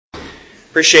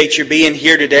Appreciate you being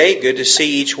here today. Good to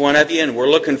see each one of you, and we're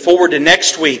looking forward to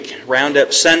next week,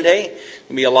 Roundup Sunday.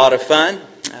 It'll be a lot of fun.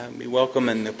 We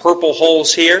welcoming the Purple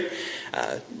Holes here.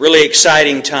 Really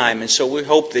exciting time, and so we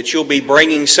hope that you'll be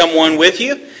bringing someone with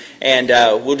you, and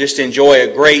we'll just enjoy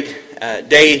a great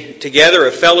day together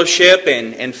of fellowship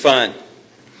and fun.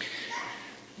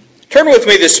 Turn with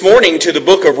me this morning to the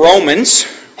book of Romans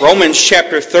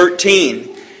chapter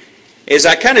 13. As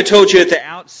I kind of told you at the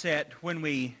outset when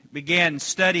we began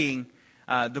studying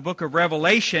the book of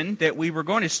Revelation, that we were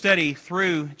going to study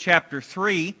through chapter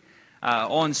 3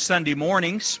 on Sunday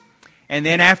mornings. And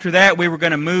then after that, we were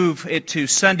going to move it to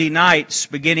Sunday nights,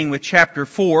 beginning with chapter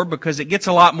 4, because it gets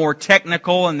a lot more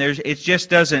technical and it just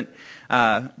doesn't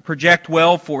project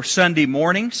well for Sunday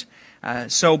mornings.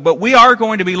 But we are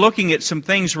going to be looking at some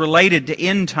things related to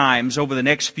end times over the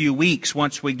next few weeks.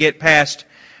 Once we get past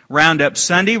Roundup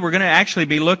Sunday, we're going to actually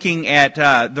be looking at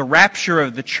the rapture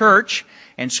of the church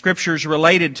and scriptures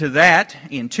related to that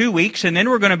in 2 weeks. And then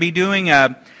we're going to be doing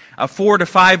a 4 to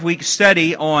 5 week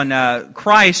study on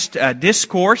Christ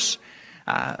discourse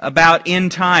about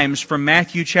end times from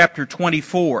Matthew chapter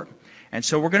 24. And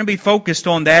so we're going to be focused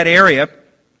on that area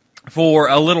for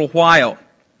a little while.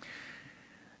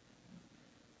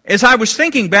 As I was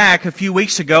thinking back a few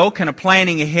weeks ago, kind of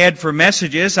planning ahead for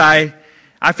messages,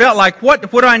 I felt like, what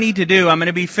do I need to do? I'm going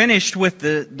to be finished with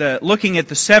the looking at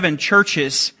the 7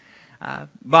 churches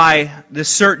by this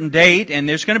certain date, and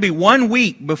there's going to be 1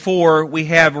 week before we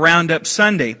have Roundup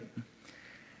Sunday.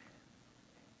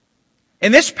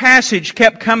 And this passage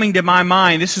kept coming to my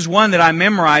mind. This is one that I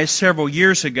memorized several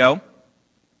years ago.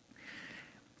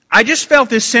 I just felt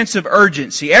this sense of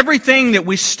urgency. Everything that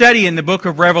we study in the book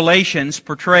of Revelations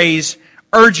portrays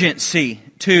urgency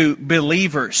to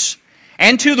believers.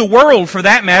 And to the world, for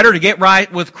that matter, to get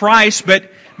right with Christ,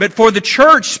 but for the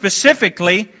church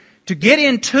specifically, to get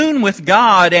in tune with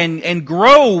God and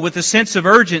grow with a sense of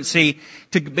urgency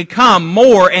to become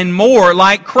more and more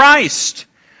like Christ.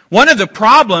 One of the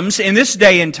problems in this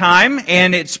day and time,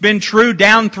 and it's been true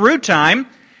down through time,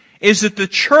 is that the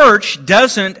church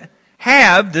doesn't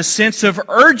have the sense of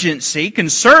urgency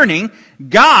concerning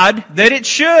God that it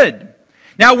should.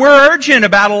 Now, we're urgent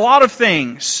about a lot of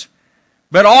things,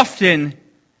 but often,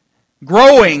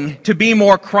 growing to be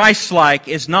more Christ-like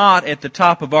is not at the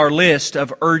top of our list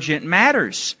of urgent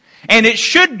matters. And it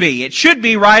should be. It should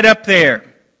be right up there.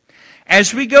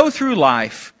 As we go through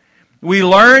life, we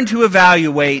learn to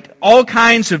evaluate all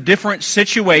kinds of different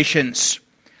situations.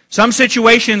 Some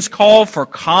situations call for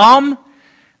calm.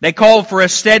 They call for a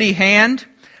steady hand.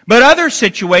 But other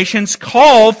situations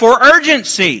call for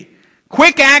urgency.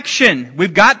 Quick action.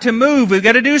 We've got to move. We've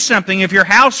got to do something. If your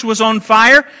house was on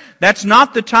fire, that's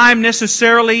not the time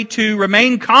necessarily to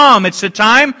remain calm. It's the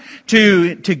time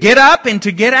to get up and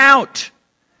to get out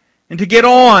and to get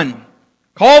on.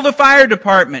 Call the fire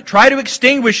department. Try to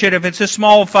extinguish it if it's a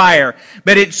small fire.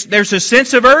 But there's a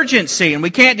sense of urgency, and we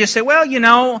can't just say, well,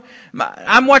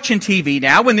 I'm watching TV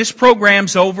now. When this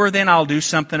program's over, then I'll do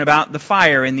something about the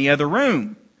fire in the other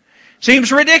room.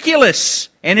 Seems ridiculous,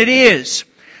 and it is.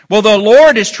 Well, the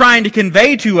Lord is trying to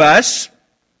convey to us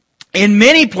in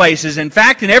many places, in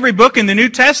fact, in every book in the New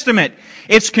Testament,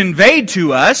 it's conveyed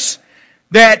to us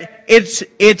that it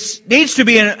needs to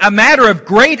be a matter of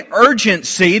great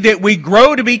urgency that we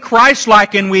grow to be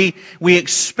Christ-like and we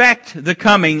expect the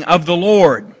coming of the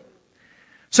Lord.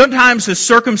 Sometimes the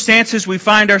circumstances we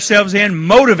find ourselves in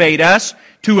motivate us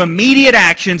to immediate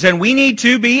actions, and we need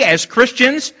to be, as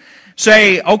Christians,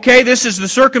 say, okay, this is the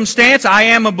circumstance, I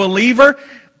am a believer,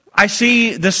 I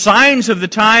see the signs of the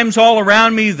times all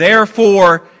around me,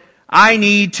 therefore I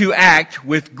need to act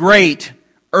with great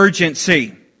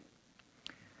urgency.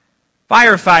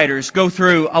 Firefighters go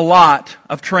through a lot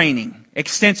of training,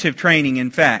 extensive training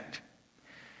in fact.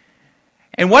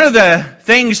 And one of the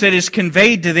things that is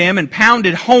conveyed to them and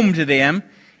pounded home to them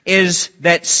is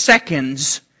that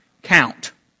seconds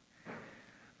count.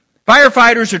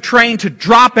 Firefighters are trained to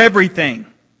drop everything,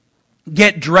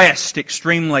 get dressed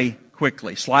extremely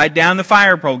quickly, slide down the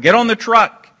fire pole, get on the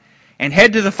truck, and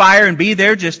head to the fire and be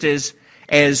there just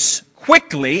as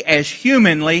quickly as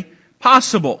humanly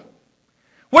possible.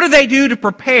 What do they do to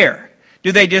prepare?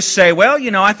 Do they just say, well,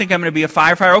 I think I'm going to be a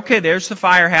firefighter. Okay, there's the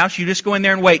firehouse. You just go in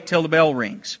there and wait till the bell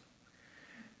rings.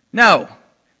 No.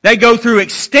 They go through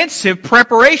extensive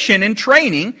preparation and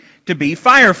training to be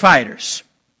firefighters.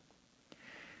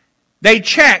 They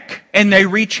check and they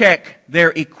recheck their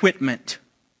equipment.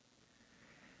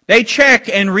 They check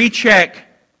and recheck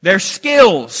their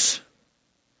skills.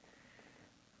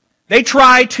 They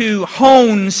try to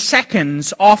hone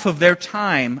seconds off of their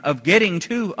time of getting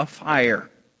to a fire.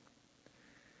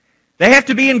 They have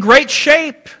to be in great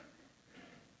shape.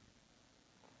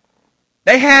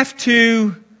 They have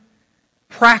to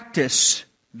practice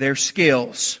their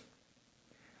skills.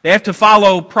 They have to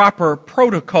follow proper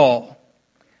protocol.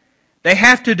 They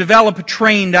have to develop a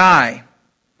trained eye.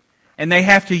 And they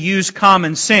have to use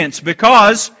common sense,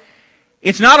 because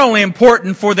it's not only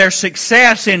important for their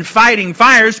success in fighting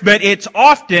fires, but it's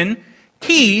often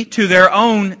key to their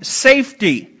own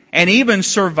safety and even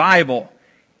survival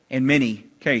in many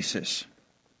cases.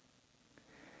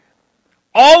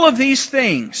 All of these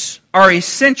things are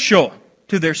essential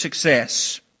to their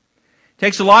success. It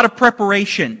takes a lot of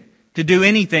preparation to do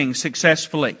anything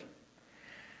successfully.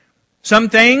 Some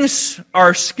things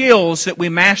are skills that we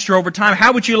master over time.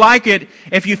 How would you like it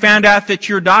if you found out that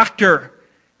your doctor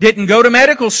didn't go to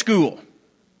medical school?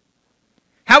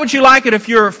 How would you like it if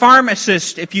your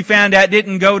pharmacist, if you found out,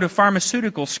 didn't go to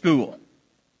pharmaceutical school?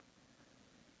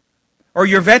 Or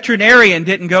your veterinarian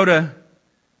didn't go to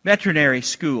veterinary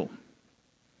school?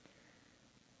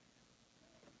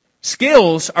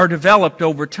 Skills are developed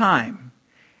over time.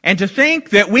 And to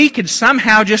think that we could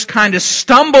somehow just kind of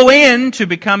stumble into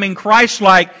becoming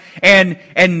Christ-like and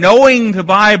knowing the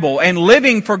Bible and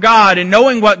living for God and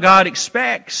knowing what God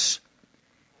expects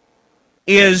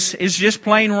is just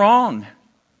plain wrong.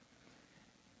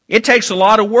 It takes a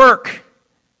lot of work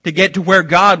to get to where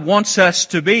God wants us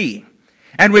to be.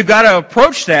 And we've got to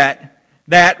approach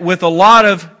that with a lot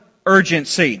of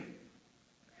urgency.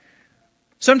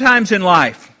 Sometimes in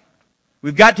life,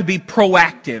 we've got to be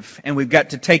proactive and we've got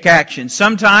to take action.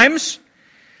 Sometimes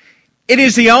it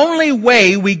is the only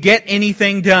way we get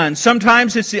anything done.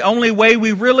 Sometimes it's the only way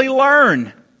we really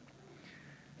learn.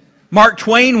 Mark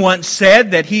Twain once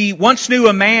said that he once knew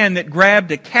a man that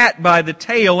grabbed a cat by the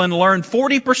tail and learned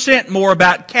 40% more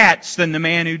about cats than the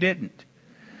man who didn't.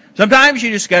 Sometimes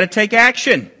you just got to take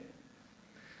action.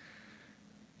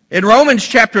 In Romans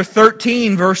chapter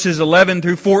 13, verses 11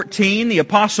 through 14, the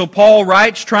Apostle Paul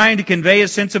writes, trying to convey a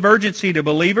sense of urgency to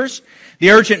believers.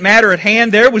 The urgent matter at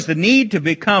hand there was the need to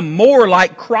become more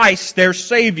like Christ, their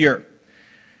Savior,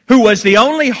 who was the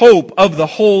only hope of the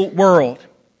whole world.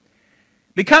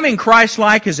 Becoming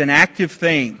Christ-like is an active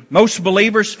thing. Most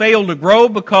believers fail to grow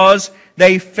because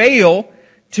they fail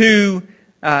to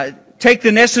take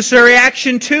the necessary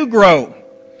action to grow.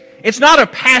 It's not a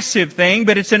passive thing,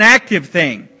 but it's an active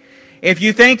thing. If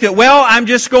you think that, well, I'm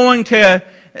just going to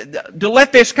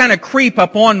let this kind of creep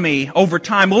up on me over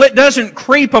time. Well, it doesn't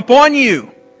creep up on you.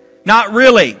 Not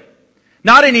really.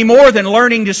 Not any more than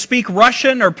learning to speak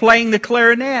Russian or playing the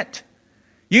clarinet.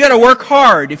 You got to work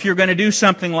hard if you're going to do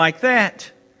something like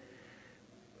that.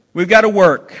 We've got to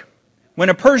work. When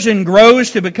a person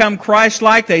grows to become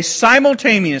Christ-like, they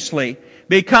simultaneously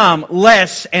become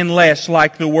less and less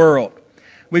like the world.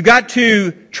 We've got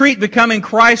to treat becoming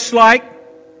Christ-like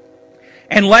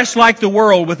and less like the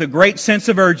world with a great sense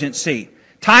of urgency.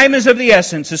 Time is of the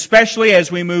essence, especially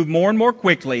as we move more and more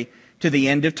quickly to the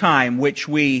end of time, which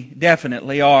we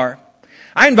definitely are.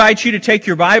 I invite you to take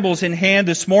your Bibles in hand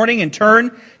this morning and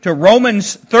turn to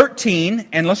Romans 13,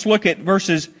 and let's look at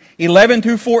verses 11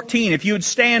 through 14. If you would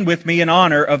stand with me in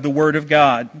honor of the Word of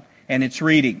God and its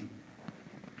reading.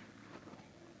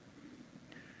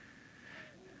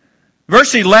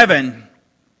 Verse 11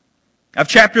 of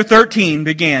chapter 13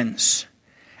 begins,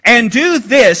 "And do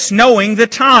this knowing the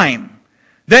time,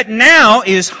 that now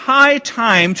is high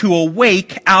time to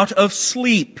awake out of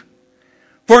sleep.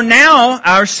 For now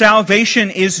our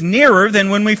salvation is nearer than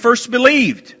when we first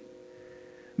believed.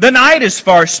 The night is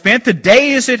far spent, the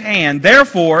day is at hand.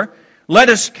 Therefore, let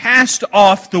us cast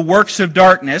off the works of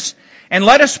darkness, and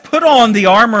let us put on the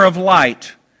armor of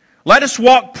light. Let us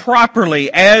walk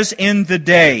properly as in the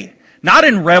day, not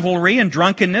in revelry and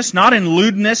drunkenness, not in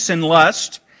lewdness and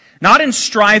lust, not in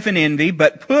strife and envy,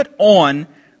 but put on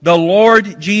the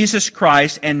Lord Jesus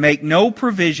Christ and make no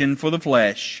provision for the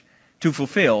flesh to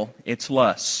fulfill its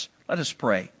lusts." Let us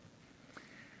pray.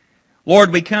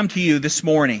 Lord, we come to you this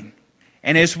morning,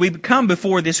 and as we come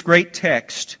before this great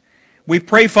text, we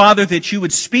pray, Father, that you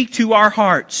would speak to our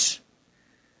hearts.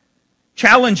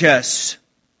 Challenge us,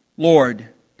 Lord,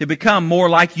 to become more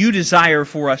like you desire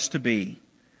for us to be.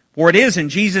 For it is in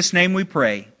Jesus' name we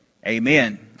pray.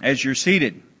 Amen. As you're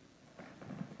seated.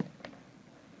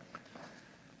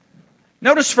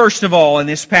 Notice first of all in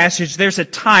this passage there's a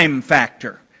time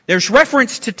factor. There's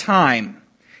reference to time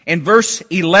in verse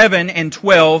 11 and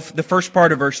 12, the first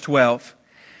part of verse 12.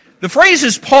 The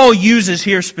phrases Paul uses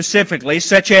here specifically,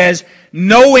 such as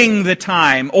knowing the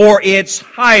time, or it's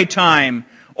high time,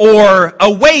 or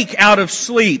awake out of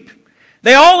sleep,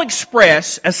 they all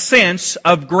express a sense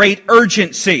of great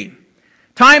urgency.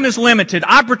 Time is limited.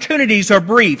 Opportunities are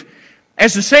brief.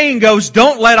 As the saying goes,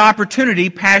 don't let opportunity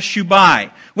pass you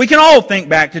by. We can all think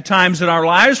back to times in our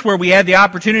lives where we had the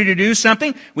opportunity to do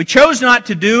something. We chose not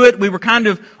to do it. We were kind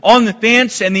of on the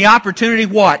fence, and the opportunity,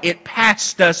 what? It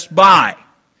passed us by.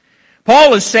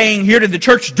 Paul is saying here to the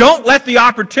church, don't let the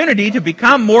opportunity to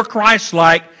become more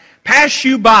Christ-like pass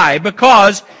you by,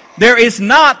 because there is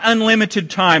not unlimited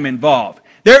time involved.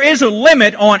 There is a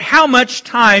limit on how much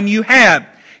time you have.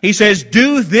 He says,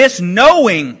 do this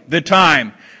knowing the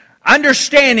time.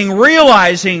 Understanding,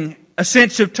 realizing a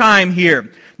sense of time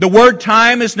here. The word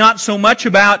time is not so much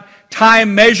about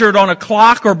time measured on a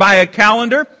clock or by a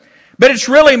calendar, but it's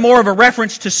really more of a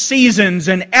reference to seasons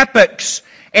and epochs,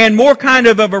 and more kind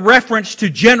of a reference to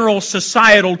general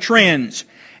societal trends.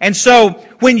 And so,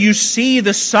 when you see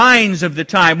the signs of the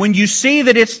time, when you see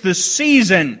that it's the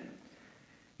season,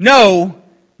 know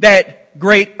that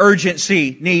great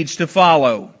urgency needs to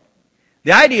follow.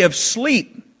 The idea of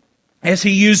sleep, as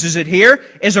he uses it here,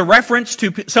 is a reference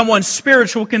to someone's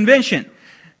spiritual condition.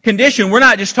 We're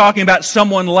not just talking about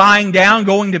someone lying down,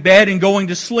 going to bed, and going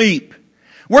to sleep.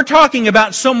 We're talking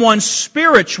about someone's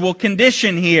spiritual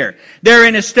condition here. They're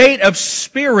in a state of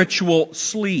spiritual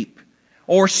sleep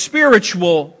or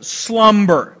spiritual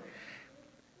slumber.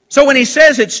 So when he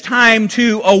says it's time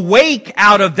to awake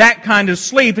out of that kind of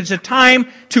sleep, it's a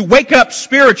time to wake up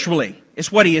spiritually,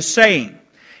 is what he is saying.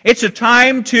 It's a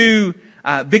time to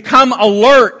become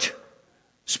alert,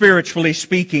 spiritually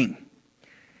speaking.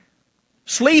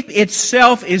 Sleep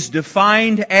itself is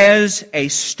defined as a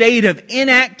state of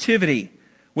inactivity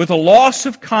with a loss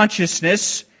of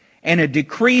consciousness and a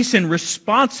decrease in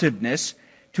responsiveness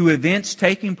to events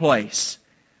taking place.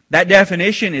 That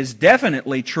definition is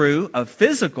definitely true of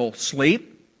physical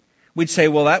sleep. We'd say,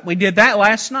 well, we did that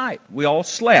last night. We all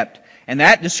slept. And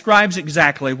that describes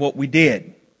exactly what we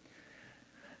did.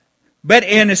 But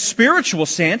in a spiritual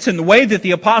sense, in the way that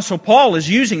the Apostle Paul is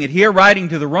using it here, writing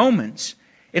to the Romans,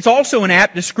 it's also an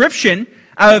apt description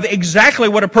of exactly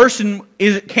what a person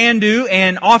can do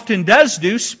and often does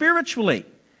do spiritually.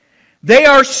 They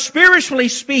are, spiritually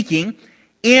speaking,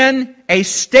 in a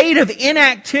state of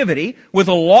inactivity with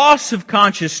a loss of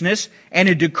consciousness and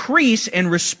a decrease in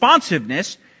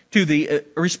responsiveness to the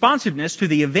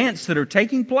events that are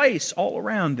taking place all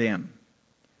around them.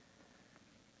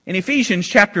 In Ephesians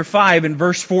chapter 5 and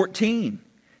verse 14,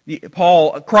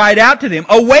 Paul cried out to them,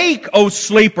 "Awake, O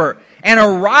sleeper, and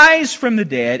arise from the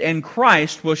dead, and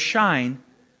Christ will shine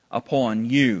upon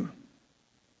you."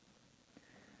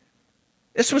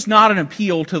 This was not an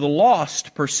appeal to the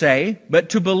lost per se, but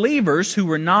to believers who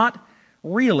were not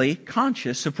really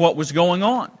conscious of what was going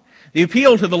on. The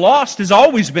appeal to the lost has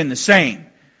always been the same.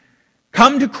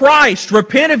 Come to Christ,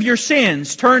 repent of your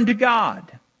sins, turn to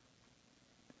God.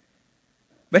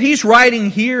 But he's writing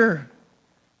here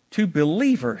to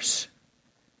believers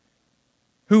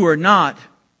who are not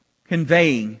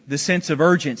conveying the sense of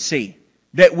urgency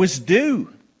that was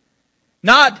due.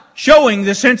 Not showing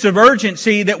the sense of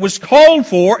urgency that was called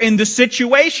for in the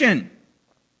situation.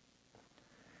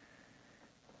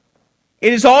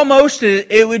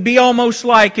 It would be almost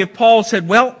like if Paul said,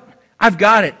 well, I've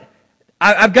got it.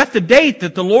 I've got the date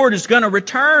that the Lord is going to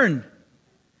return.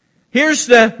 Here's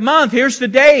the month, here's the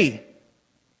day.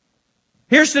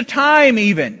 Here's the time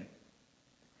even.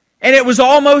 And it was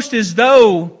almost as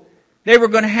though they were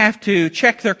going to have to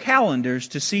check their calendars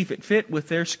to see if it fit with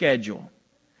their schedule.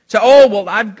 So,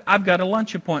 I've got a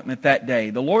lunch appointment that day.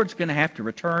 The Lord's going to have to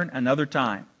return another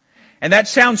time. And that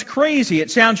sounds crazy.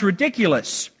 It sounds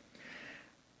ridiculous.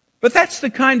 But that's the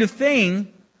kind of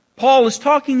thing Paul is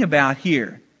talking about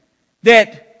here.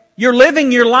 That you're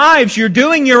living your lives, you're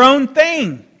doing your own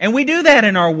thing. And we do that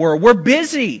in our world. We're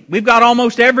busy. We've got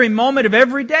almost every moment of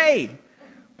every day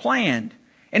planned.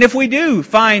 And if we do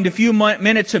find a few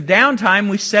minutes of downtime,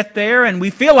 we sit there and we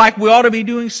feel like we ought to be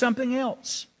doing something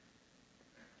else.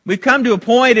 We've come to a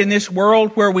point in this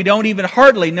world where we don't even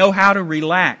hardly know how to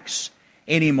relax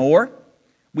anymore.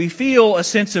 We feel a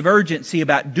sense of urgency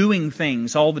about doing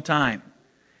things all the time.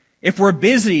 If we're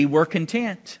busy, we're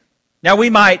content. Now we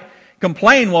might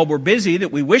complain while we're busy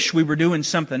that we wish we were doing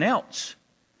something else.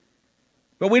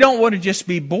 But we don't want to just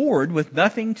be bored with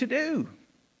nothing to do.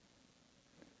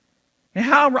 And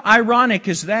how ironic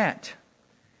is that?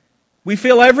 We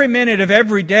fill every minute of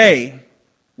every day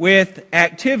with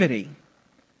activity.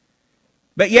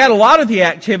 But yet a lot of the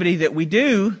activity that we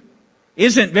do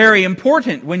isn't very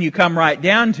important when you come right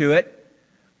down to it.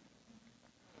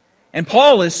 And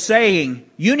Paul is saying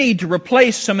you need to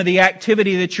replace some of the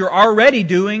activity that you're already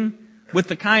doing with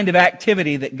the kind of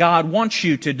activity that God wants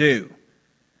you to do.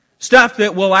 Stuff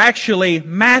that will actually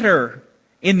matter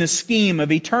in the scheme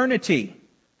of eternity.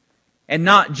 and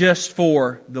not just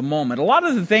for the moment. A lot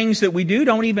of the things that we do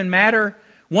don't even matter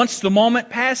once the moment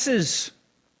passes.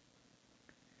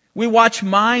 We watch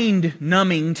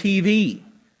mind-numbing TV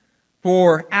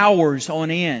for hours on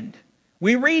end.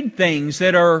 We read things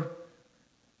that are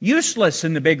useless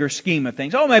in the bigger scheme of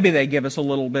things. Oh, maybe they give us a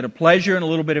little bit of pleasure and a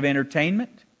little bit of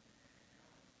entertainment.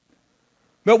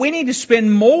 But we need to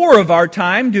spend more of our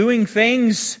time doing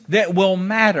things that will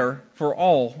matter for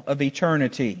all of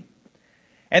eternity.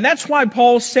 And that's why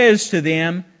Paul says to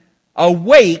them,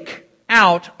 awake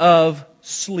out of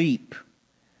sleep.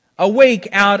 Awake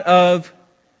out of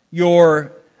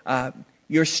your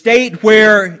state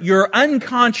where you're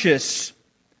unconscious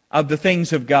of the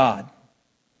things of God.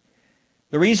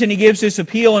 The reason he gives this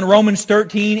appeal in Romans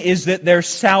 13 is that their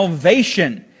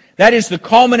salvation, that is the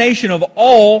culmination of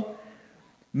all,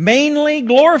 mainly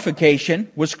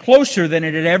glorification, was closer than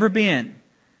it had ever been.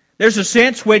 There's a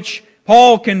sense which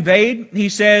Paul conveyed. He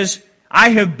says, I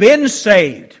have been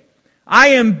saved. I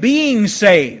am being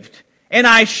saved. And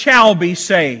I shall be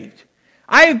saved.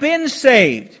 I have been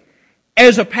saved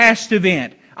as a past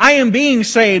event. I am being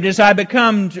saved as I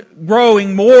become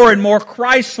growing more and more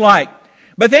Christ-like.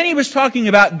 But then he was talking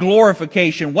about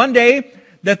glorification. One day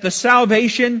that the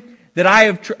salvation that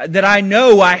I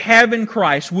know I have in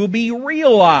Christ will be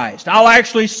realized. I'll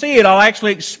actually see it. I'll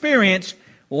actually experience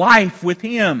life with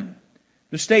Him.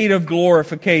 The state of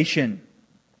glorification.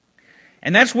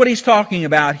 And that's what he's talking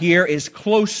about here, is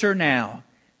closer now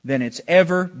than it's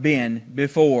ever been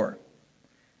before.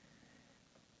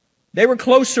 They were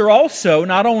closer also,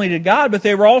 not only to God, but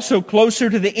they were also closer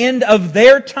to the end of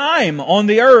their time on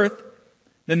the earth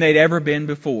than they'd ever been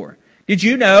before. Did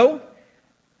you know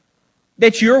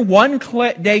that you're one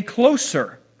day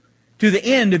closer to the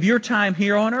end of your time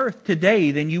here on earth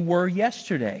today than you were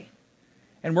yesterday?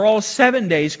 And we're all 7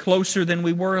 days closer than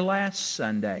we were last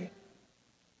Sunday.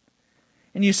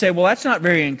 And you say, well, that's not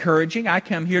very encouraging. I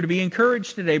come here to be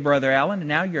encouraged today, Brother Allen, and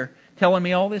now you're telling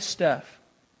me all this stuff.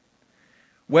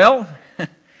 Well,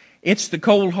 it's the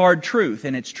cold, hard truth,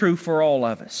 and it's true for all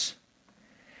of us.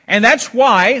 And that's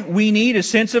why we need a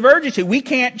sense of urgency. We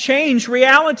can't change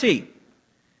reality.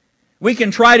 We can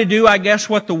try to do, I guess,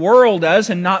 what the world does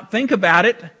and not think about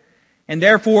it, and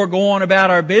therefore go on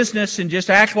about our business and just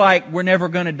act like we're never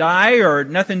going to die or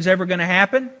nothing's ever going to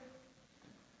happen.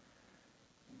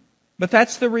 But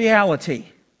that's the reality.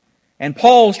 And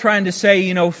Paul's trying to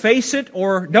say, face it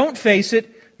or don't face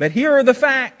it, but here are the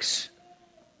facts.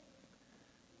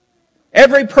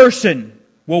 Every person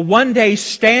will one day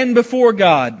stand before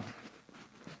God,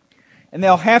 and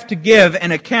they'll have to give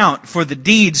an account for the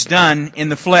deeds done in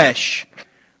the flesh,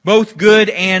 both good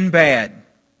and bad.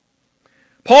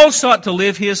 Paul sought to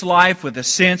live his life with a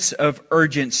sense of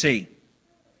urgency.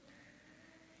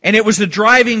 And it was the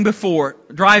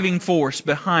driving force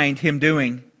behind him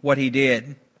doing what he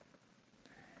did.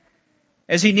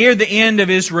 As he neared the end of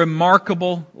his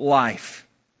remarkable life,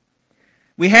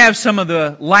 we have some of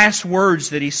the last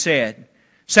words that he said.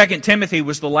 2 Timothy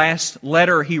was the last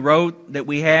letter he wrote that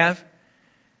we have.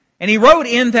 And he wrote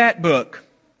in that book,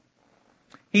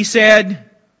 he said,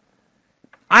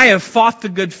 I have fought the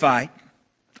good fight.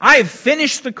 I have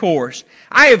finished the course.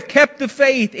 I have kept the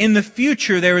faith. In the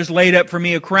future there is laid up for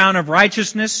me a crown of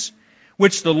righteousness,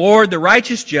 which the Lord, the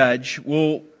righteous judge,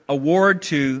 will award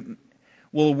to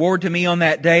me on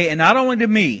that day, and not only to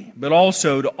me, but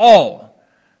also to all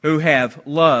who have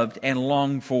loved and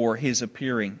longed for His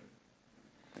appearing.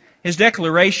 His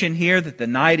declaration here that the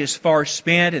night is far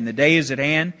spent and the day is at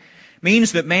hand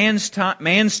means that man's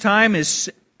time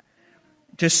is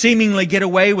to seemingly get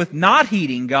away with not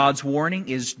heeding God's warning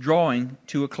is drawing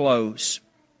to a close.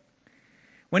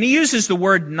 When he uses the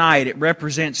word night, it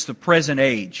represents the present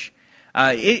age.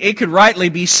 It could rightly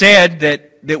be said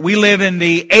that we live in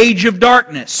the age of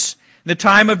darkness, the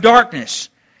time of darkness.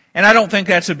 And I don't think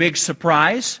that's a big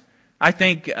surprise. I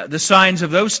think the signs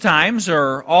of those times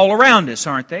are all around us,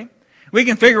 aren't they? We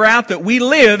can figure out that we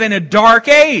live in a dark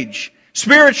age,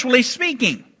 spiritually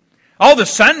speaking. Oh, the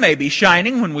sun may be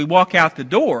shining when we walk out the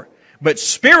door, but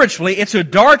spiritually it's a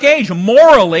dark age.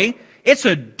 Morally, it's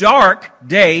a dark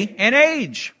day and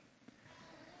age.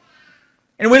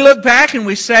 And we look back and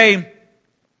we say,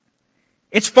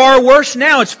 it's far worse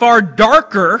now. It's far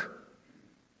darker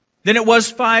than it was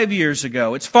 5 years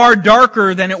ago. It's far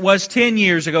darker than it was 10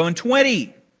 years ago and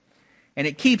 20. And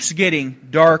it keeps getting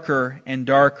darker and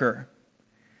darker.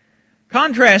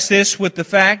 Contrast this with the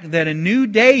fact that a new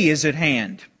day is at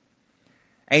hand.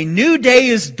 A new day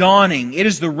is dawning. It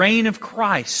is the reign of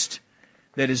Christ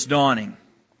that is dawning.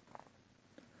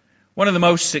 One of the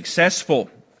most successful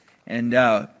and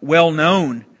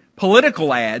well-known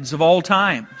political ads of all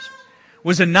times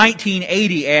was a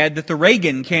 1980 ad that the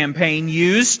Reagan campaign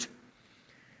used.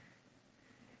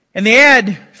 And the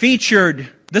ad featured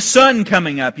the sun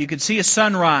coming up. You could see a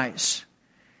sunrise.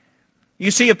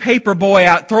 You see a paper boy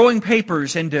out throwing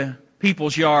papers into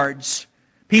people's yards.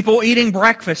 People eating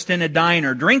breakfast in a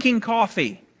diner, drinking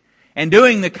coffee, and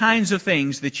doing the kinds of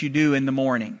things that you do in the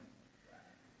morning.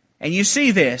 And you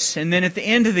see this, and then at the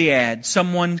end of the ad,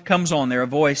 someone comes on there, a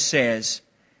voice says,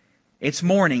 "It's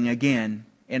morning again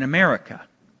in America."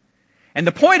 And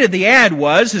the point of the ad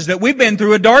is that we've been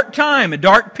through a dark time, a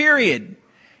dark period,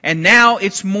 and now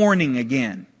it's morning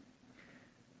again.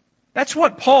 That's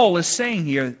what Paul is saying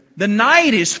here. The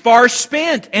night is far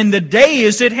spent, and the day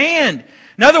is at hand.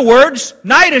 In other words,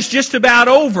 night is just about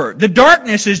over. The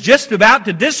darkness is just about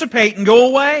to dissipate and go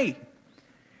away.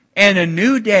 And a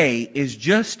new day is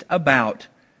just about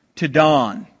to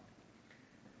dawn.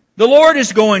 The Lord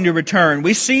is going to return.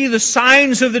 We see the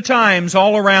signs of the times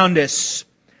all around us.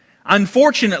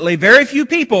 Unfortunately, very few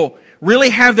people really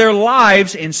have their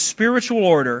lives in spiritual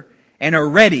order and are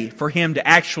ready for Him to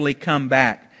actually come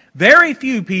back. Very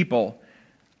few people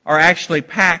are actually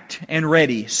packed and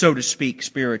ready, so to speak,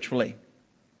 spiritually.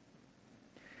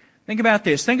 Think about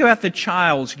this. Think about the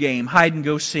child's game, hide and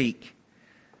go seek.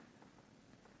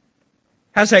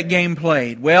 How's that game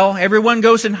played? Well, everyone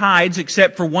goes and hides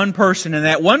except for one person, and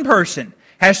that one person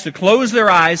has to close their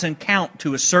eyes and count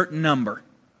to a certain number.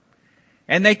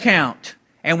 And they count.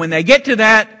 And when they get to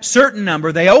that certain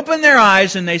number, they open their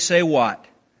eyes and they say what?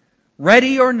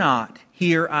 Ready or not,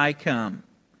 here I come.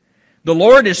 The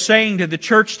Lord is saying to the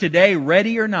church today,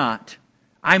 ready or not,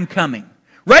 I'm coming.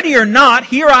 Ready or not,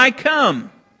 here I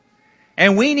come.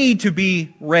 And we need to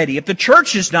be ready. If the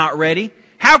church is not ready,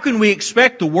 how can we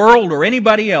expect the world or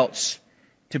anybody else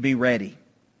to be ready?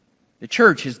 The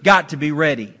church has got to be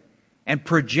ready and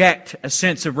project a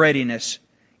sense of readiness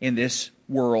in this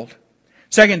world.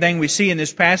 Second thing we see in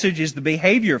this passage is the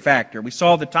behavior factor. We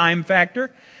saw the time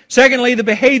factor. Secondly, the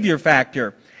behavior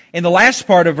factor. In the last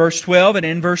part of verse 12 and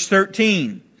in verse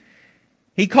 13,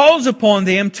 He calls upon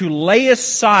them to lay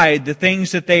aside the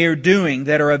things that they are doing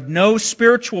that are of no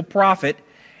spiritual profit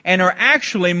and are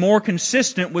actually more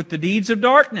consistent with the deeds of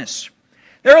darkness.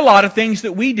 There are a lot of things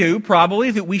that we do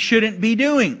probably that we shouldn't be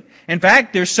doing. In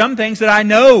fact, there's some things that I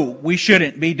know we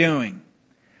shouldn't be doing.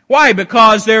 Why?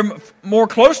 Because they're more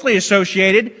closely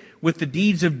associated with the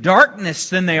deeds of darkness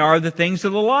than they are the things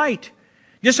of the light.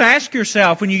 Just ask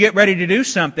yourself when you get ready to do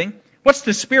something, what's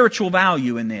the spiritual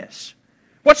value in this?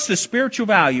 What's the spiritual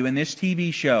value in this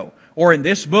TV show, or in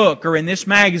this book, or in this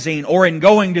magazine, or in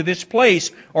going to this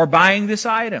place, or buying this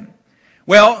item?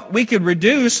 Well, we could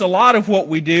reduce a lot of what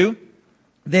we do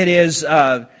that is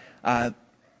of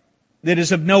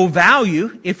no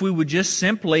value if we would just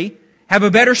simply have a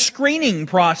better screening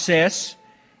process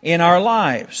in our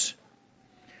lives.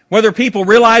 Whether people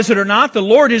realize it or not, the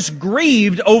Lord is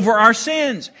grieved over our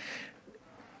sins.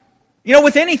 You know,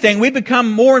 with anything, we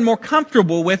become more and more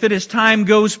comfortable with it as time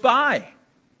goes by.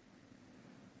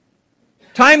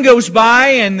 Time goes by,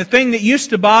 and the thing that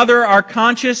used to bother our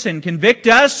conscience and convict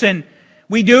us, and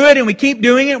we do it, and we keep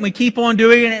doing it, and we keep on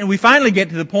doing it, and we finally get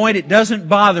to the point it doesn't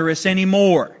bother us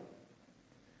anymore.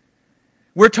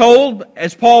 We're told,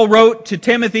 as Paul wrote to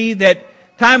Timothy, that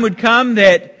time would come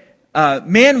that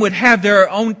men would have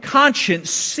their own conscience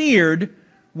seared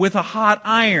with a hot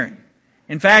iron.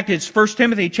 In fact, it's 1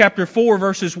 Timothy chapter 4,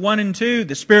 verses 1 and 2.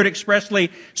 The Spirit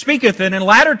expressly speaketh that in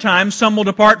latter times some will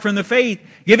depart from the faith,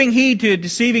 giving heed to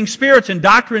deceiving spirits and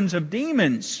doctrines of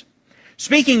demons,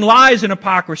 speaking lies and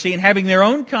hypocrisy, and having their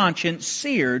own conscience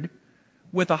seared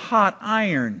with a hot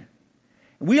iron.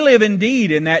 We live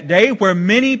indeed in that day where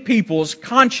many people's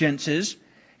consciences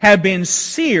have been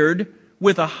seared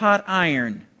with a hot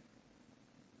iron.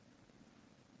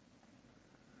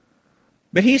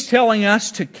 But He's telling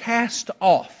us to cast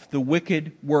off the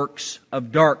wicked works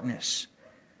of darkness.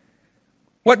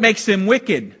 What makes them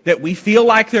wicked? That we feel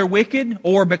like they're wicked,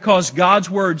 or because God's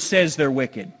Word says they're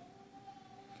wicked?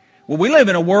 Well, we live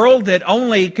in a world that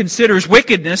only considers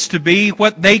wickedness to be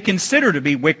what they consider to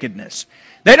be wickedness.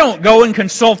 They don't go and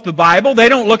consult the Bible. They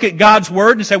don't look at God's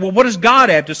Word and say, well, what does God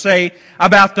have to say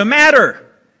about the matter?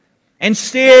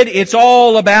 Instead, it's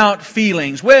all about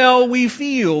feelings. Well, we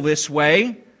feel this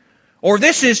way. Or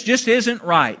this just isn't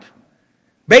right.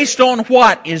 Based on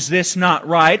what is this not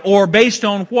right? Or based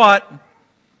on what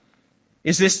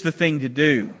is this the thing to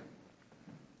do?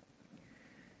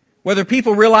 Whether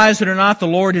people realize it or not, the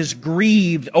Lord is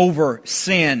grieved over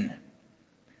sin.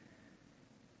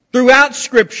 Throughout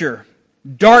Scripture,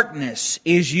 darkness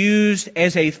is used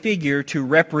as a figure to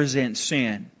represent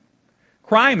sin.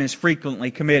 Crime is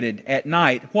frequently committed at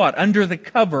night. What? Under the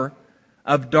cover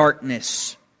of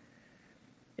darkness.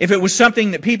 If it was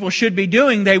something that people should be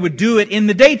doing, they would do it in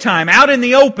the daytime, out in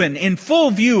the open, in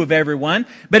full view of everyone.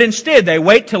 But instead, they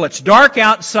wait till it's dark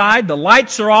outside, the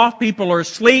lights are off, people are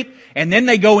asleep, and then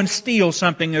they go and steal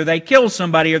something, or they kill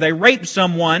somebody, or they rape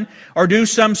someone, or do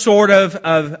some sort of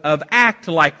act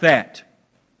like that.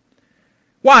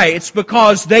 Why? It's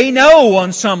because they know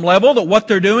on some level that what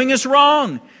they're doing is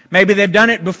wrong. Maybe they've done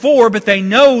it before, but they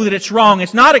know that it's wrong.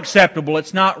 It's not acceptable.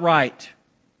 It's not right.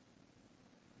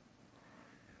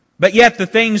 But yet the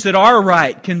things that are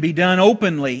right can be done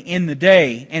openly in the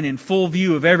day and in full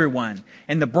view of everyone.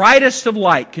 And the brightest of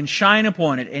light can shine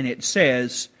upon it, and it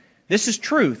says, this is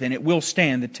truth, and it will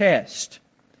stand the test.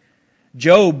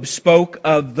 Job spoke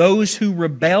of those who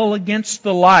rebel against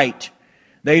the light.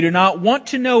 They do not want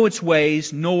to know its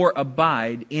ways, nor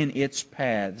abide in its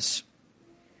paths.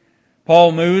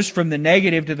 Paul moves from the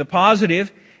negative to the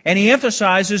positive, and he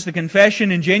emphasizes the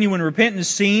confession and genuine repentance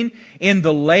seen in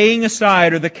the laying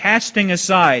aside or the casting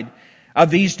aside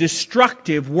of these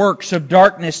destructive works of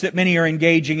darkness that many are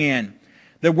engaging in.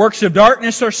 The works of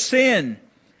darkness are sin.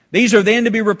 These are then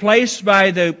to be replaced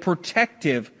by the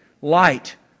protective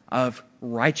light of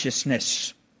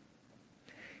righteousness.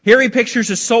 Here he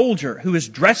pictures a soldier who has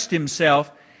dressed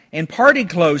himself in party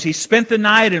clothes. He spent the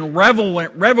night in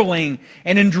reveling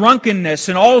and in drunkenness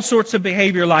and all sorts of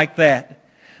behavior like that.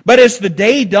 But as the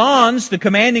day dawns, the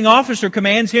commanding officer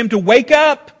commands him to wake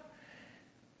up.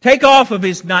 Take off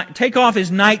his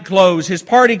night clothes, his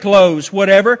party clothes,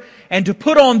 whatever, and to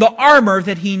put on the armor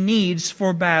that he needs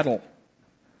for battle.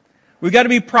 We've got to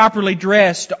be properly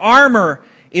dressed. Armor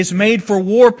is made for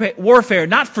warfare,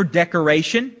 not for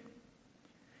decoration.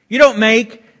 You don't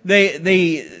make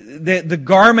the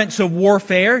garments of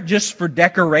warfare just for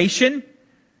decoration.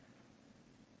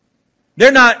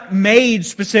 They're not made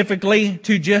specifically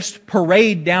to just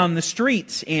parade down the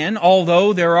streets in,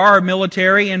 although there are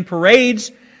military and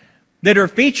parades that are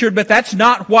featured, but that's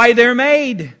not why they're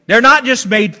made. They're not just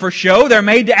made for show, they're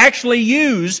made to actually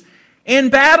use in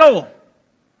battle.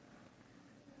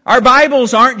 Our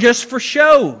Bibles aren't just for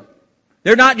show.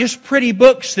 They're not just pretty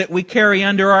books that we carry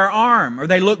under our arm, or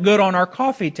they look good on our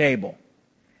coffee table.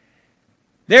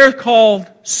 They're called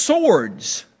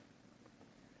swords.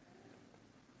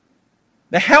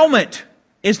 The helmet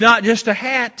is not just a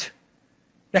hat.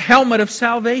 The helmet of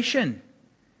salvation.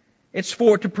 It's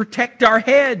to protect our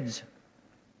heads.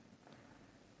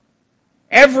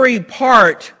 Every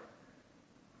part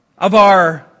of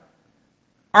our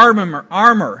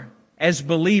armor as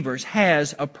believers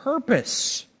has a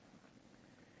purpose.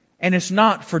 And it's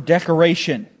not for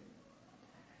decoration.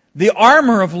 The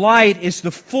armor of light is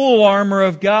the full armor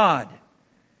of God,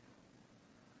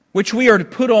 which we are to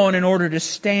put on in order to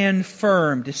stand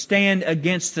firm, to stand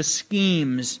against the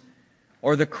schemes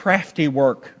or the crafty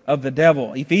work of the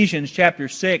devil. Ephesians chapter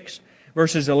 6,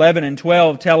 verses 11 and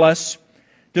 12 tell us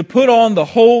to put on the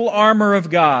whole armor of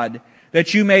God,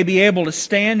 that you may be able to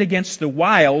stand against the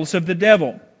wiles of the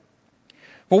devil.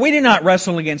 For we do not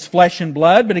wrestle against flesh and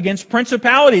blood, but against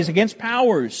principalities, against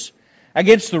powers,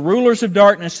 against the rulers of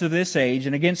darkness of this age,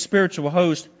 and against spiritual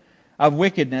hosts of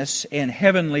wickedness in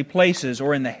heavenly places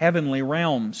or in the heavenly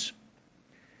realms.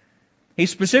 He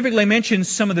specifically mentions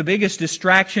some of the biggest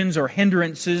distractions or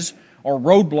hindrances or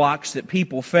roadblocks that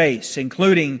people face,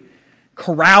 including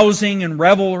carousing and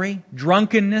revelry,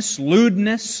 drunkenness,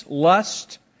 lewdness,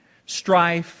 lust,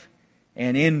 strife,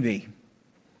 and envy.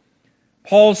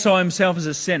 Paul saw himself as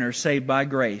a sinner saved by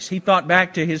grace. He thought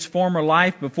back to his former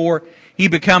life before he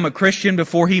became a Christian,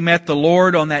 before he met the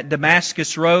Lord on that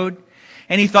Damascus road.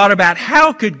 And he thought about,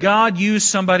 how could God use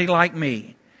somebody like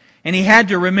me? And he had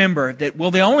to remember that, well,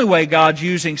 the only way God's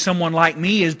using someone like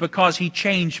me is because He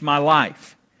changed my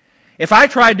life. If I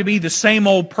tried to be the same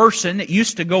old person that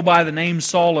used to go by the name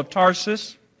Saul of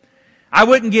Tarsus, I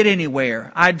wouldn't get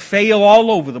anywhere. I'd fail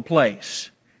all over the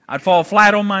place. I'd fall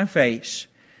flat on my face.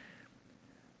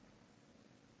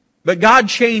 But God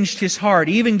changed his heart.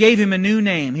 He even gave him a new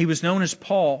name. He was known as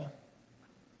Paul.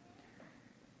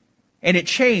 And it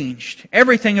changed.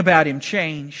 Everything about him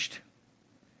changed.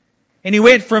 And he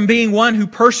went from being one who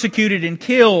persecuted and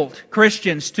killed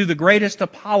Christians to the greatest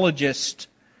apologist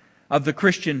of the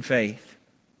Christian faith.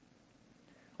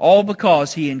 All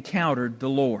because he encountered the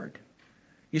Lord.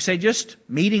 You say, just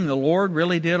meeting the Lord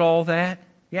really did all that?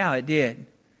 Yeah, it did.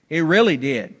 It really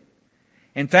did.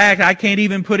 In fact, I can't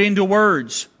even put into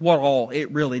words what all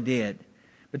it really did.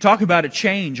 But talk about a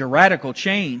change, a radical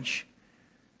change.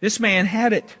 This man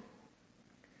had it.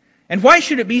 And why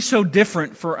should it be so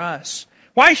different for us?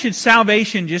 Why should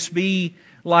salvation just be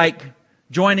like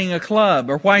joining a club?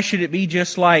 Or why should it be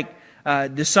just like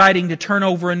deciding to turn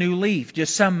over a new leaf,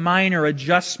 just some minor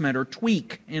adjustment or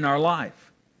tweak in our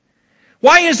life.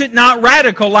 Why is it not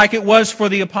radical like it was for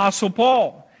the Apostle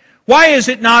Paul? Why is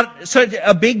it not such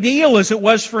a big deal as it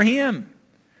was for him?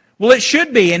 Well, it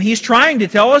should be, and he's trying to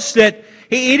tell us that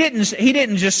he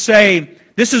didn't just say,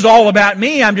 this is all about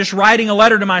me, I'm just writing a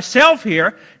letter to myself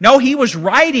here. No, he was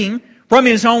writing from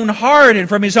his own heart and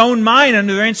from his own mind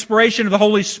under the inspiration of the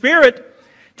Holy Spirit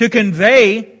to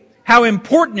convey how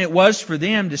important it was for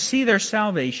them to see their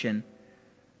salvation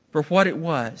for what it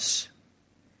was.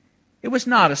 It was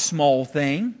not a small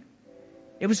thing.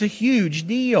 It was a huge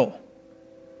deal.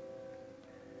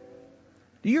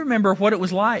 Do you remember what it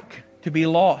was like to be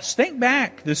lost? Think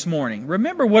back this morning.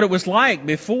 Remember what it was like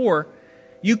before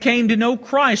you came to know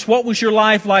Christ. What was your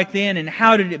life like then, and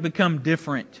how did it become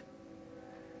different?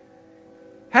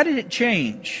 How did it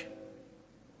change?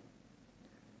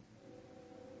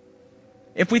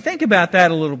 If we think about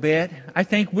that a little bit, I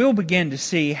think we'll begin to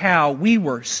see how we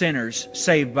were sinners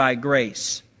saved by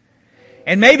grace.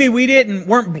 And maybe we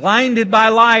weren't blinded by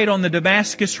light on the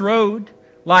Damascus road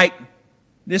like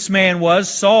this man was,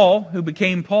 Saul, who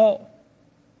became Paul.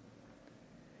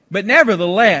 But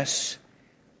nevertheless,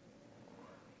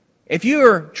 if you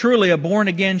are truly a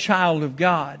born-again child of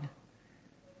God,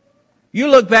 you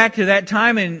look back to that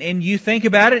time and you think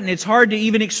about it, and it's hard to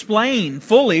even explain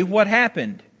fully what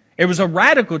happened. It was a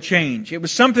radical change. It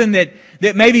was something that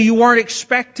maybe you weren't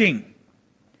expecting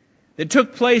that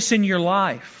took place in your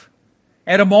life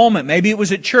at a moment. Maybe it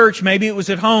was at church, maybe it was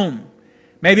at home.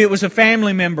 Maybe it was a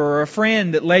family member or a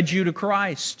friend that led you to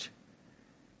Christ.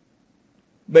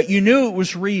 But you knew it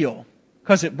was real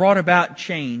because it brought about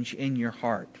change in your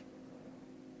heart.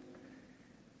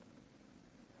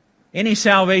 Any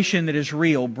salvation that is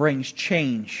real brings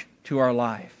change to our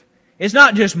life. It's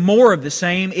not just more of the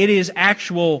same, it is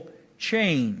actual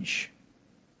change.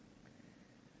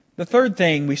 The third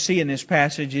thing we see in this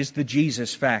passage is the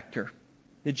Jesus factor.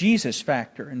 The Jesus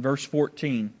factor in verse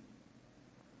 14.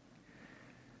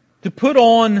 To put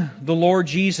on the Lord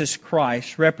Jesus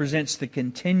Christ represents the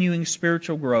continuing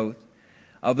spiritual growth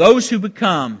of those who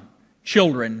become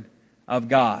children of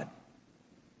God.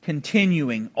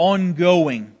 Continuing,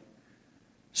 ongoing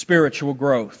spiritual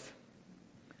growth.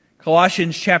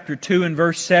 Colossians chapter 2 and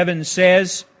verse 7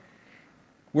 says,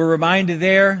 we're reminded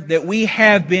there that we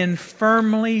have been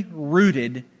firmly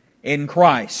rooted in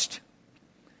Christ.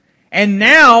 And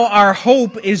now our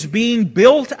hope is being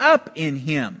built up in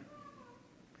Him.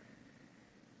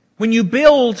 When you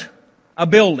build a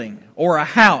building or a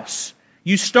house,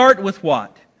 you start with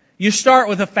what? You start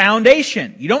with a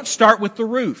foundation. You don't start with the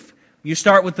roof. You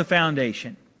start with the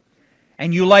foundation.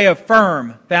 And you lay a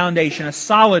firm foundation, a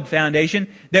solid foundation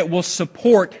that will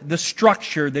support the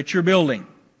structure that you're building.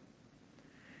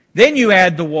 Then you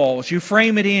add the walls. You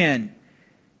frame it in.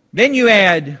 Then you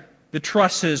add the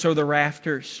trusses or the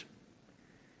rafters.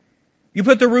 You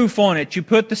put the roof on it. You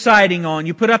put the siding on.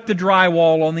 You put up the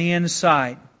drywall on the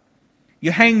inside.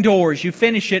 You hang doors. You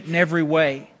finish it in every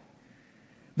way.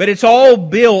 But it's all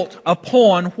built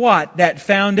upon what? That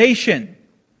foundation.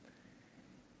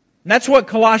 And that's what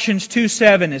Colossians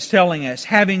 2:7 is telling us.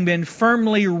 Having been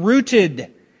firmly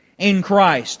rooted in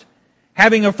Christ.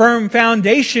 Having a firm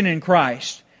foundation in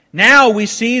Christ. Now we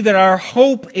see that our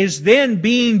hope is then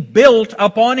being built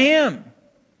upon Him.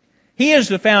 He is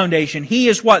the foundation. He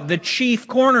is what? The chief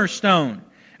cornerstone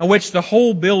on which the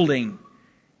whole building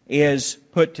is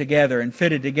put together and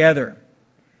fitted together.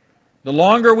 The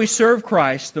longer we serve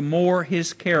Christ, the more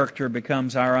His character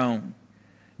becomes our own.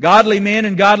 Godly men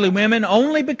and godly women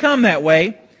only become that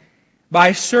way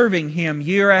by serving Him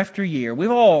year after year. We've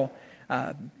all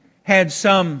had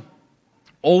some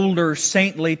older,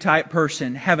 saintly type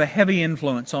person have a heavy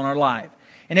influence on our life.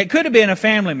 And it could have been a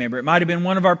family member. It might have been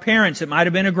one of our parents. It might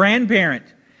have been a grandparent.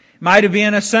 It might have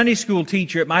been a Sunday school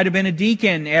teacher. It might have been a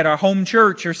deacon at our home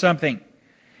church or something.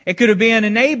 It could have been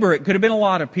a neighbor. It could have been a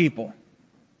lot of people.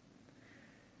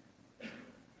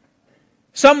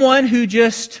 Someone who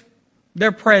just,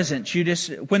 their presence,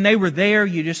 when they were there,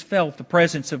 you just felt the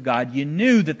presence of God. You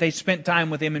knew that they spent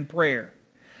time with Him in prayer.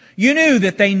 You knew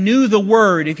that they knew the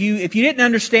Word. If you didn't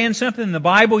understand something in the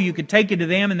Bible, you could take it to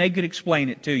them and they could explain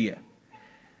it to you.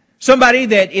 Somebody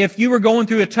that if you were going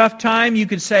through a tough time, you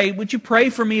could say, would you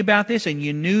pray for me about this? And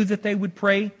you knew that they would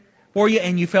pray for you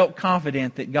and you felt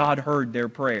confident that God heard their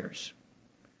prayers.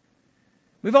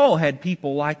 We've all had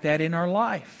people like that in our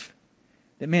life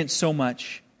that meant so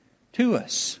much to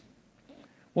us.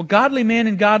 Well, godly men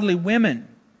and godly women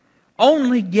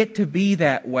only get to be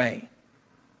that way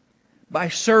by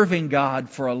serving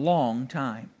God for a long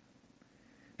time.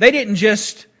 They didn't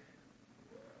just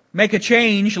make a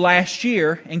change last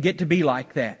year and get to be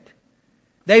like that.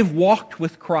 They've walked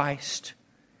with Christ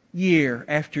year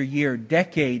after year,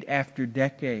 decade after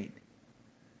decade.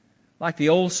 Like the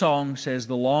old song says,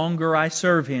 the longer I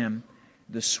serve Him,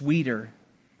 the sweeter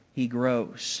He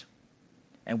grows.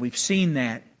 And we've seen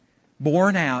that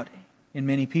borne out in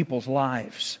many people's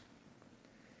lives.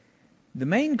 The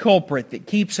main culprit that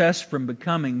keeps us from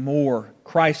becoming more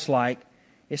Christ-like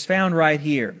is found right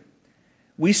here.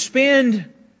 We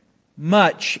spend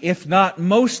much, if not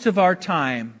most of our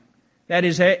time, that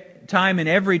is time in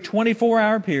every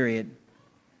 24-hour period,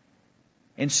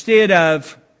 instead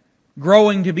of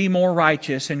growing to be more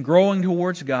righteous and growing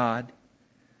towards God,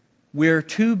 we're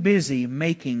too busy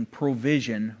making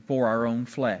provision for our own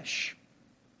flesh.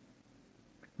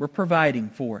 We're providing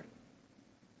for it.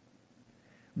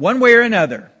 One way or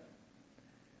another,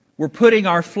 we're putting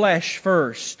our flesh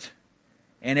first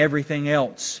and everything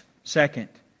else second,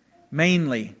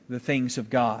 mainly the things of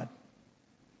God.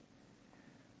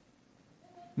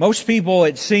 Most people,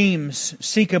 it seems,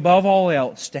 seek above all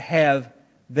else to have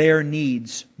their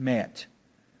needs met.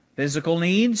 Physical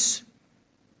needs,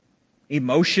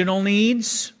 emotional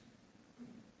needs,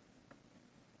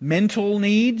 mental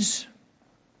needs,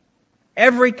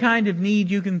 every kind of need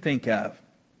you can think of.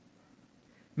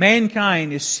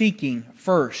 Mankind is seeking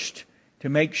first to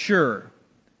make sure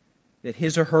that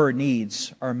his or her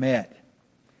needs are met.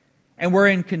 And we're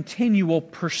in continual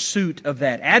pursuit of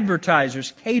that.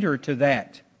 Advertisers cater to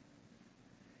that.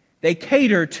 They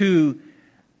cater to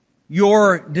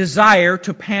your desire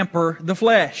to pamper the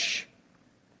flesh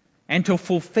and to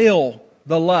fulfill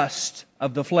the lust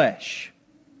of the flesh.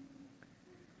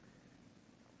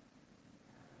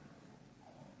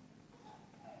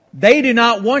 They do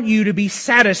not want you to be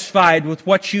satisfied with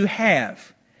what you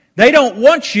have. They don't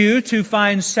want you to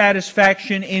find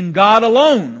satisfaction in God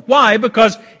alone. Why?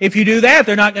 Because if you do that,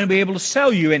 they're not going to be able to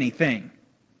sell you anything.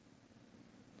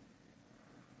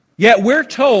 Yet we're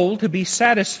told to be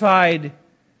satisfied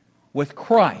with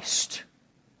Christ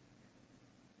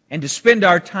and to spend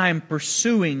our time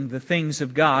pursuing the things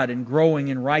of God and growing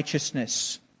in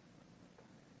righteousness.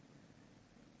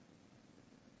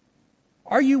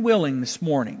 Are you willing this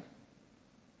morning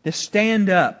to stand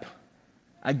up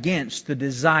against the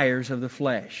desires of the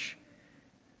flesh?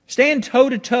 Stand toe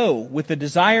to toe with the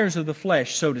desires of the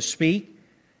flesh, so to speak,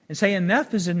 and say,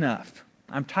 enough is enough.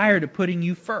 I'm tired of putting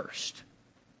you first.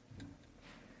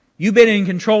 You've been in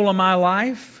control of my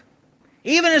life.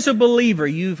 Even as a believer,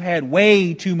 you've had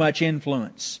way too much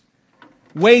influence,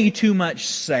 way too much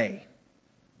say.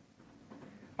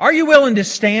 Are you willing to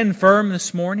stand firm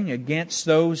this morning against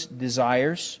those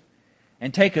desires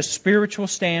and take a spiritual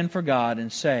stand for God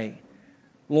and say,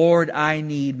 Lord, I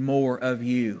need more of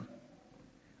you.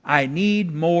 I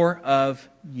need more of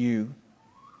you.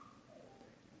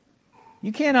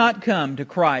 You cannot come to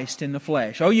Christ in the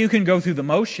flesh. Oh, you can go through the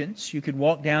motions. You can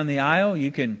walk down the aisle.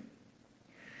 You can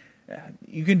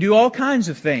do all kinds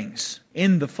of things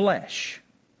in the flesh.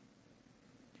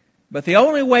 But the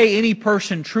only way any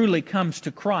person truly comes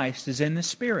to Christ is in the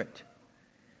Spirit.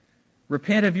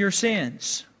 Repent of your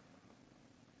sins.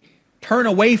 Turn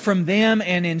away from them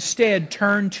and instead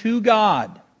turn to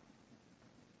God.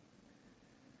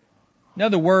 In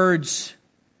other words,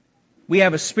 we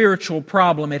have a spiritual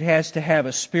problem. It has to have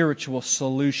a spiritual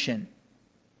solution.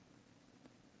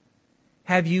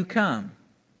 Have you come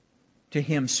to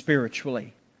Him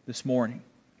spiritually this morning?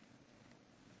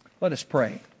 Let us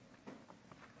pray.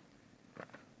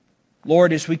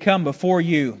 Lord, as we come before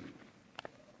You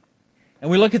and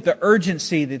we look at the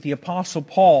urgency that the Apostle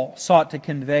Paul sought to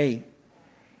convey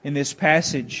in this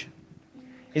passage,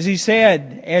 as he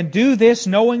said, and do this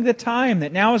knowing the time,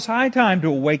 that now is high time to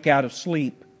awake out of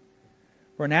sleep.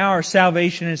 For now our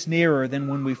salvation is nearer than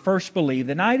when we first believed.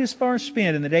 The night is far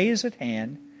spent and the day is at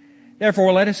hand.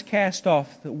 Therefore let us cast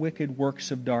off the wicked works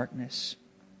of darkness.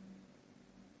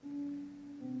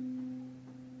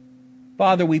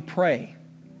 Father, we pray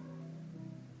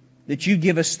that You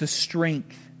give us the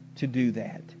strength to do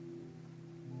that.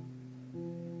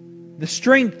 The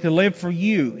strength to live for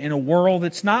You in a world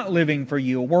that's not living for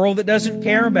You, a world that doesn't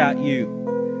care about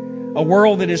You, a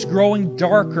world that is growing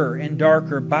darker and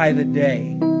darker by the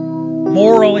day,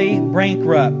 morally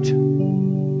bankrupt,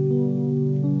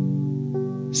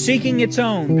 seeking its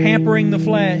own, pampering the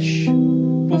flesh,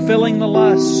 fulfilling the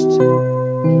lust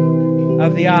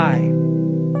of the eye,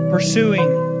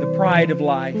 pursuing the pride of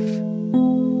life.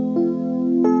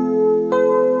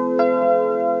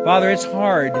 Father, it's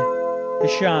hard to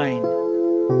shine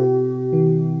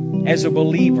as a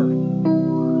believer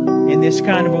in this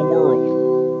kind of a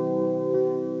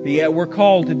world. But yet we're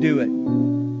called to do it.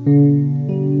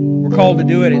 We're We're called to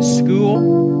do it at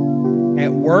school,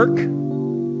 at work,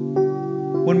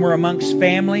 when we're amongst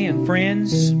family and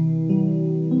friends,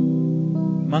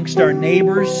 amongst our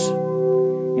neighbors,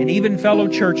 and even fellow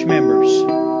church members.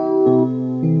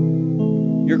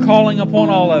 You're calling upon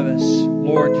all of us,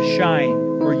 Lord, to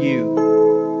shine for You.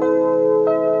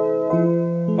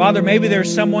 Father, maybe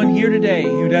there's someone here today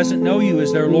who doesn't know You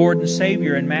as their Lord and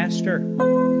Savior and Master.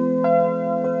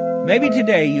 Maybe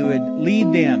today You would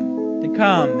lead them to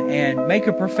come and make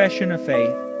a profession of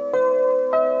faith.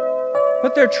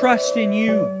 Put their trust in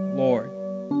You, Lord.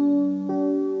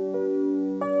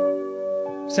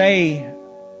 Say,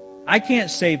 I can't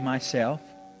save myself.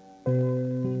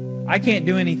 I can't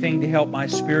do anything to help my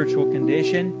spiritual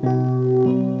condition.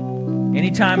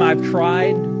 Anytime I've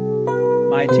tried,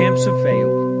 my attempts have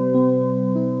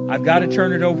failed. I've got to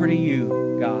turn it over to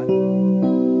You, God.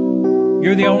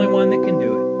 You're the only one that can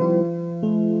do it.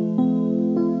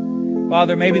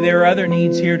 Father, maybe there are other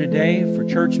needs here today for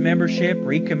church membership,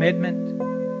 recommitment.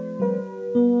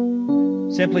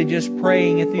 Simply just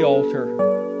praying at the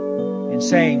altar and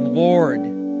saying, Lord,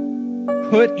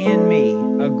 put in me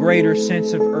a greater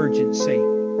sense of urgency.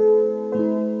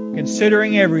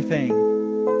 Considering everything,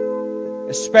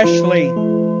 especially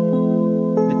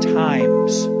the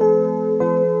times.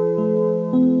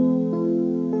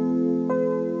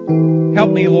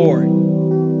 Help me, Lord,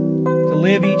 to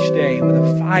live each day with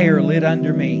a fire lit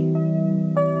under me,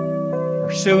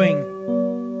 pursuing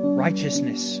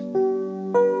righteousness.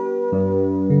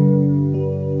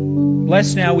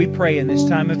 Bless now, we pray, in this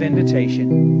time of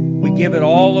invitation. We give it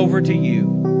all over to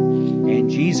You. In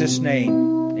Jesus'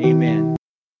 name, amen.